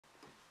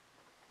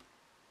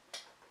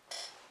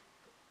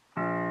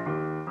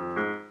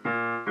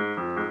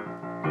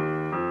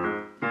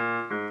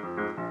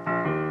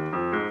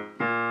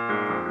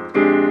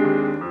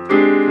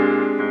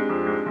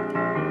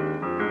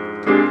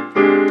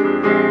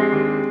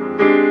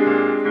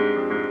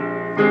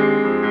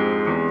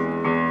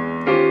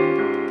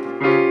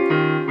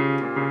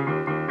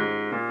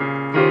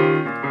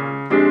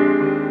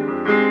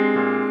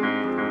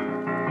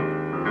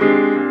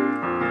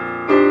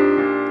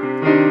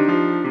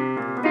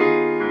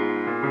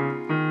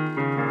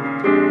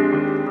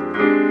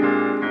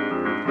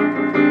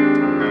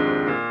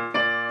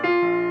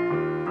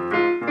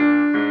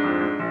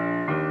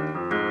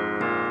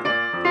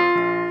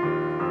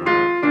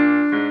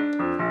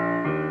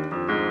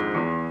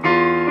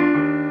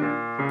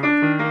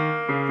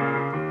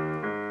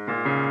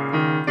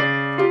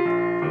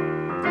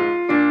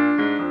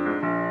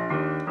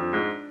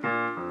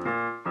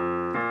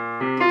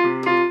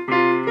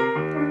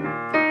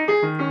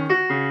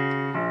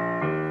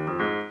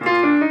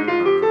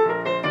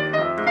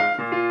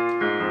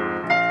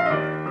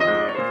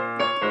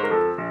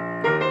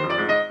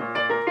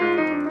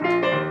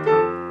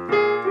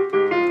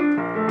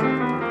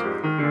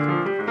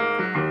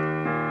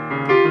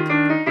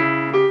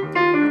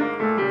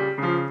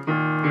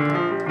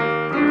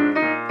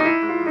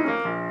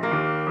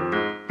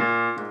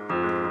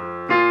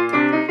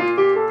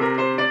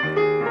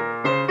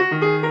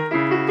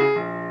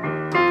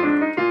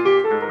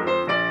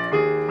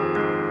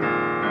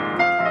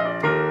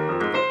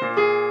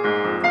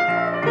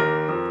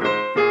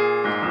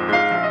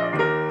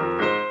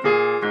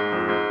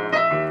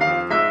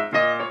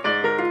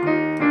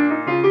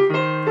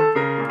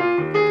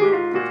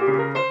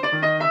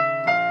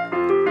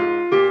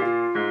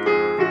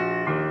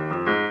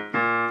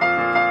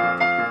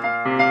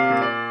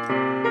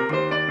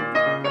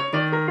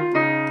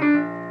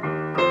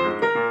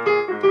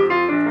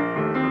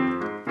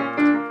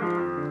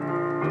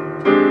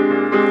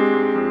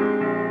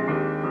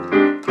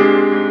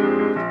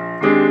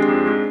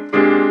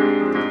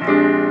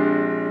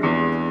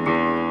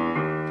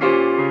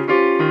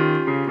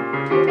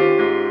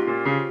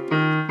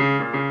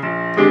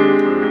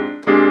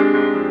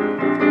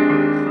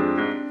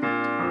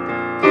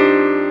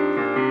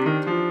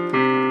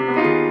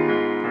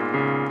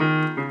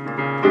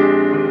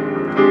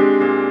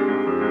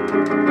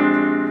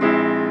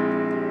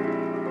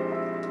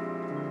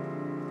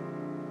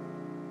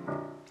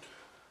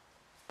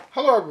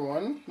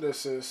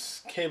This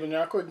is Kay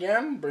Benyarko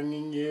again,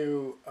 bringing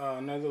you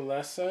another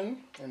lesson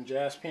in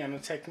jazz piano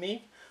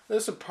technique.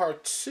 This is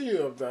part 2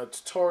 of the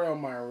tutorial on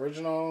my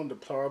original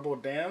Deplorable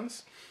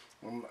Dance,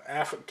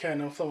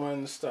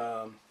 African-influenced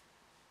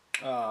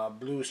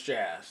blues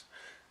jazz.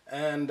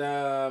 And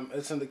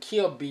it's in the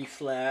key of B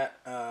flat.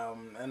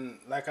 And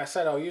like I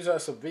said, I'll use it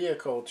as a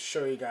vehicle to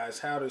show you guys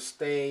how to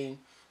stay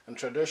in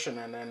tradition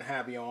and then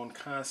have your own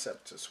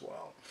concepts as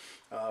well.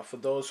 For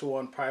those who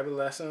want private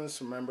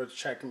lessons, remember to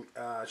check me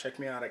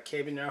out at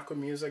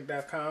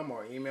kaybenyarkomusic.com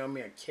or email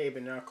me at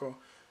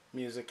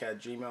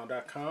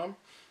kaybenyarkomusic@gmail.com.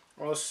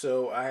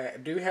 Also, I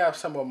do have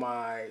some of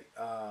my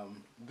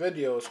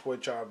videos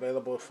which are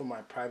available for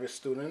my private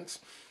students,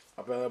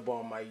 available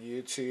on my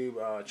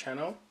YouTube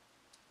channel.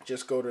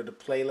 Just go to the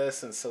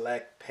playlist and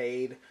select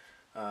paid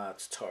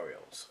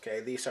tutorials. Okay,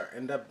 these are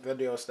in-depth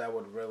videos that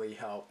would really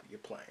help you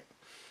playing.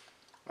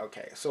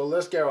 Okay, so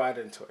let's get right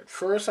into it.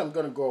 First, I'm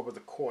going to go over the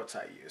chords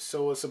I use.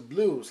 So it's a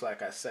blues,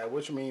 like I said,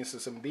 which means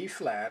it's in B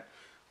flat.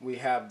 We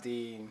have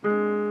the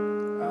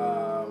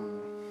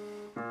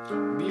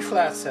B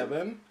flat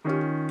 7,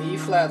 E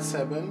flat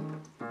 7,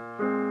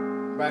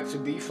 back to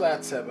B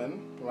flat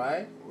 7,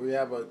 right? We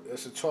have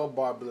it's a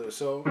 12-bar blues.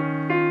 So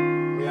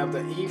we have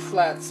the E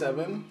flat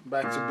 7,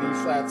 back to B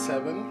flat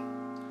 7,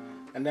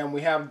 and then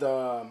we have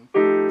the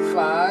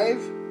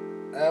 5,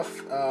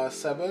 F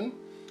 7,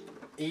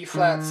 E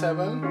flat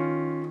 7,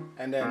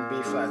 and then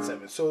B flat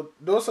 7. So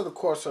those are the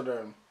chords for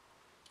the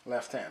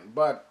left hand.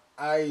 But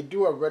I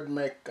do a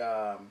rhythmic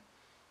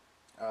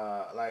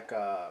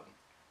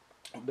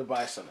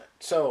device on it.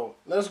 So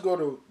let's go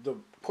to the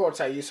chords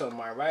I use on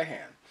my right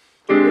hand.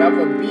 We have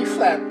a B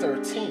flat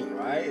 13,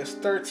 right? It's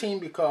 13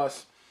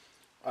 because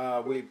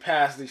we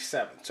passed the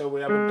 7. So we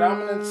have a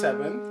dominant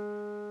 7,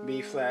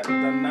 B flat, the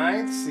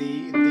 9th,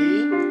 C, D,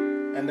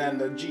 and then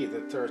the G, the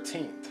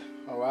 13th.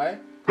 All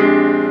right?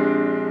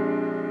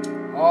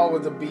 All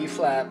with the B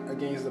flat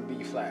against the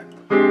B flat.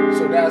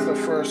 So that's the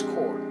first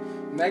chord.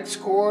 Next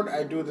chord,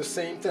 I do the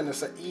same thing.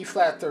 It's an E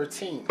flat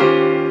 13.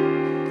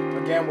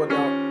 Again with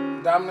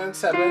the dominant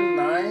 7,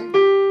 9,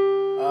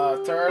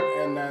 3rd,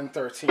 and then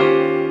 13.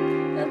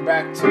 And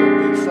back to the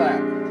B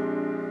flat.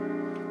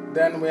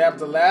 Then we have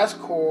the last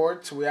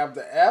chord. So we have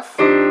the F.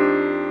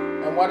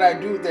 And what I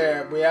do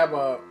there, we have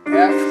a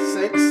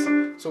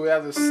F6. So we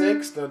have the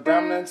 6, the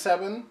dominant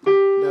 7,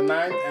 the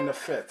 9th, and the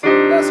 5th.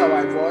 That's how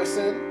I voice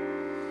it.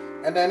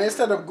 And then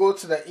instead of go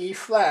to the E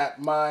flat,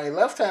 my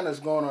left hand is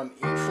going on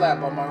E flat,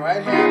 but my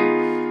right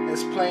hand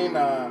is playing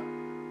a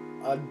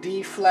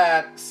D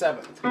flat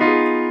 7th,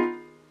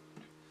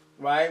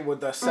 right,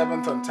 with the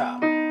 7th on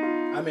top.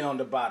 I mean on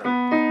the bottom,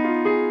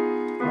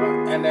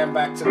 and then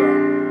back to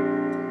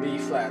the B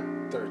flat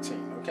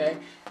 13. Okay,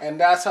 and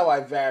that's how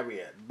I vary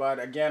it. But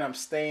again, I'm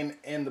staying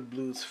in the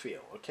blues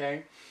feel.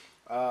 Okay,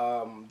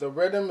 the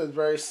rhythm is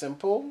very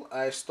simple.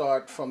 I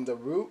start from the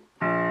root.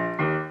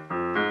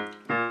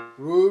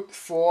 Root,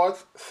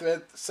 4th,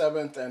 5th,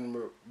 7th, and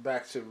root.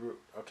 Back to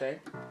root, okay?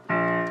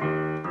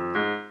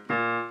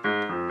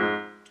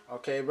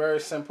 Okay, very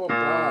simple.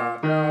 Da,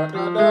 da,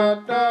 da, da,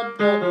 da,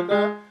 da,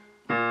 da.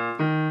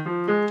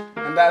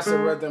 And that's the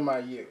rhythm I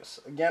use.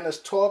 Again, it's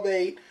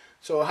 12/8.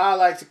 So how I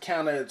like to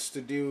count it is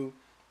to do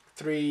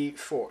 3,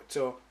 4.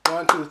 So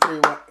 1, 2, 3,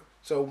 1.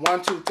 So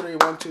 1, 2, 3,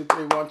 1, 2,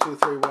 3, 1, 2,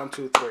 3, 1,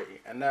 2,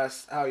 3. And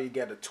that's how you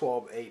get the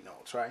 12/8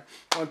 notes, right?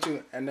 1,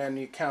 2, and then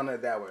you count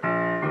it that way.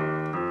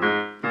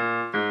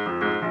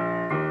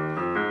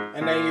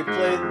 And then you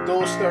play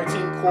those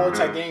 13 chords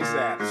against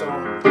that. So,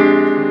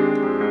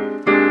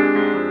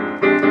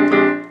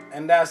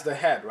 and that's the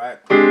head, right?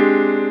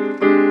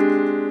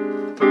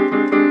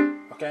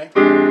 Okay?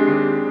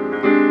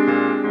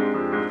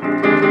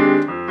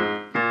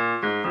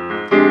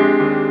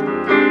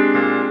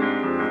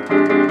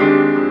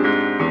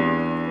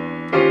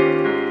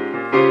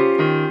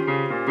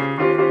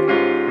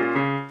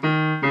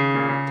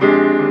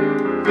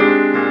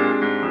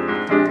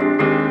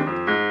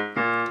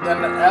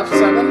 Then the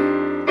F7.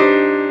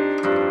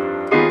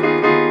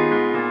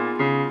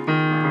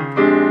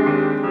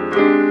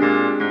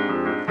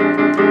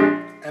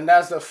 And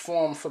that's the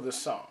form for the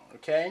song,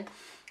 okay?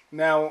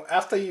 Now,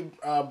 after you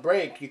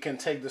break, you can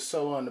take the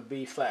solo on the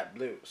B flat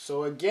blues.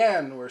 So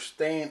again, we're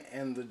staying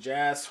in the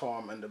jazz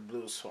form and the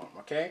blues form,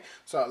 okay?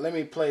 So let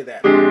me play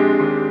that.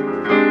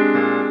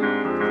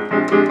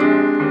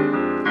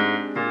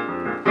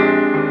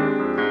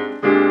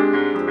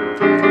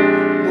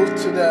 Move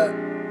to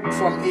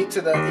from E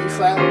to the E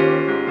flat.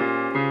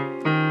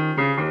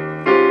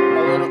 A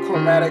little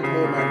chromatic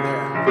movement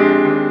there.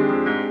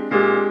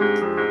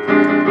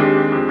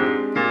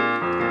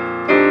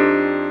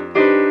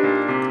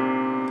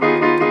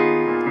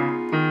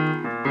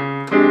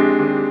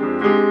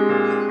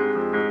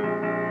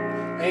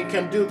 And you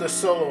can do the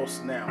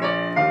solos now.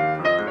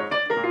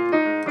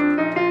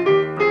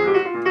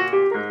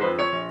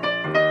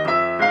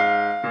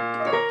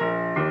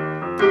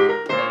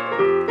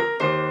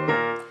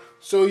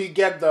 So you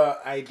get the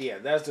idea.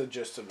 That's the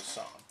gist of the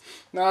song.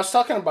 Now I was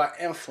talking about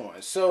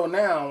influence. So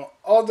now,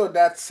 although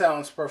that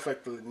sounds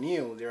perfectly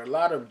new, there are a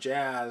lot of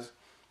jazz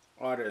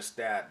artists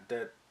that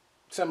did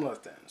similar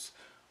things.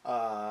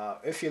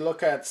 If you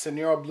look at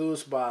Senor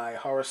Blues by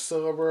Horace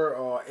Silver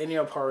or any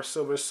of Horace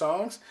Silver's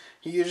songs,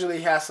 he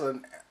usually has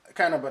a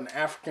kind of an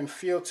African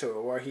feel to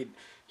it, where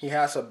he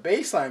has a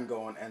bass line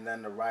going and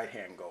then the right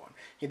hand going.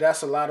 He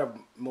does a lot of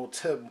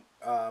motive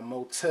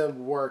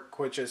work,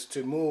 which is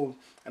to move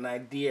an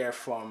idea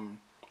from,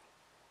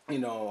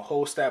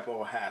 whole step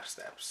or half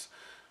steps.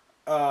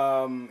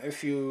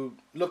 If you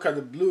look at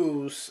the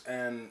blues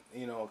and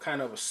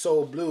kind of a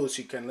soul blues,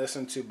 you can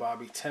listen to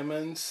Bobby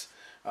Timmons.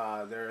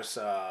 There's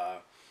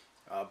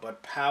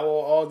Bud Powell,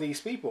 all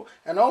these people,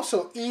 and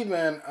also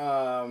even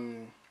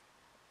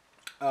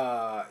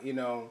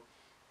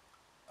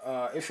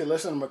if you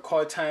listen to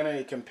McCoy Tyner,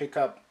 you can pick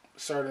up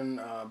certain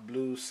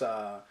blues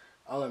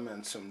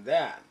elements from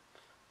that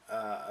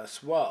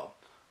as well.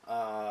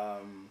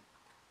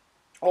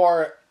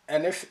 Or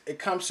and if it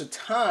comes to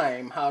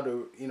time, how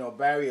to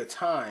vary a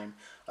time,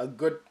 a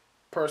good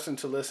person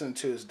to listen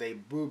to is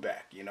Dave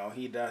Brubeck.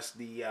 He does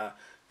the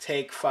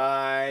take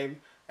five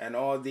and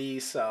all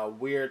these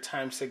weird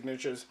time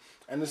signatures,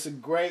 and it's a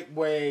great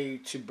way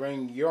to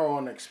bring your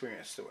own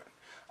experience to it.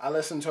 I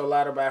listen to a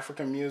lot of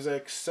African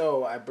music,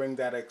 so I bring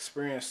that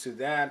experience to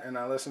that, and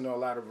I listen to a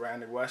lot of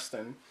Randy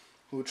Weston,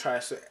 who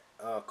tries to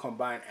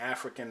combine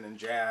African and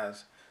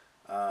jazz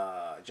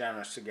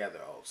genres together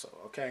also,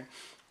 okay?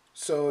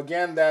 So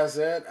again, that's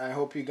it. I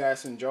hope you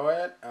guys enjoy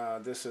it.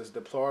 This is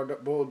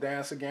Deplorable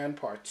Dance again,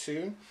 part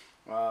 2.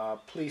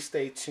 Please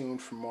stay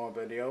tuned for more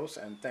videos,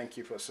 and thank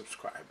you for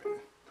subscribing.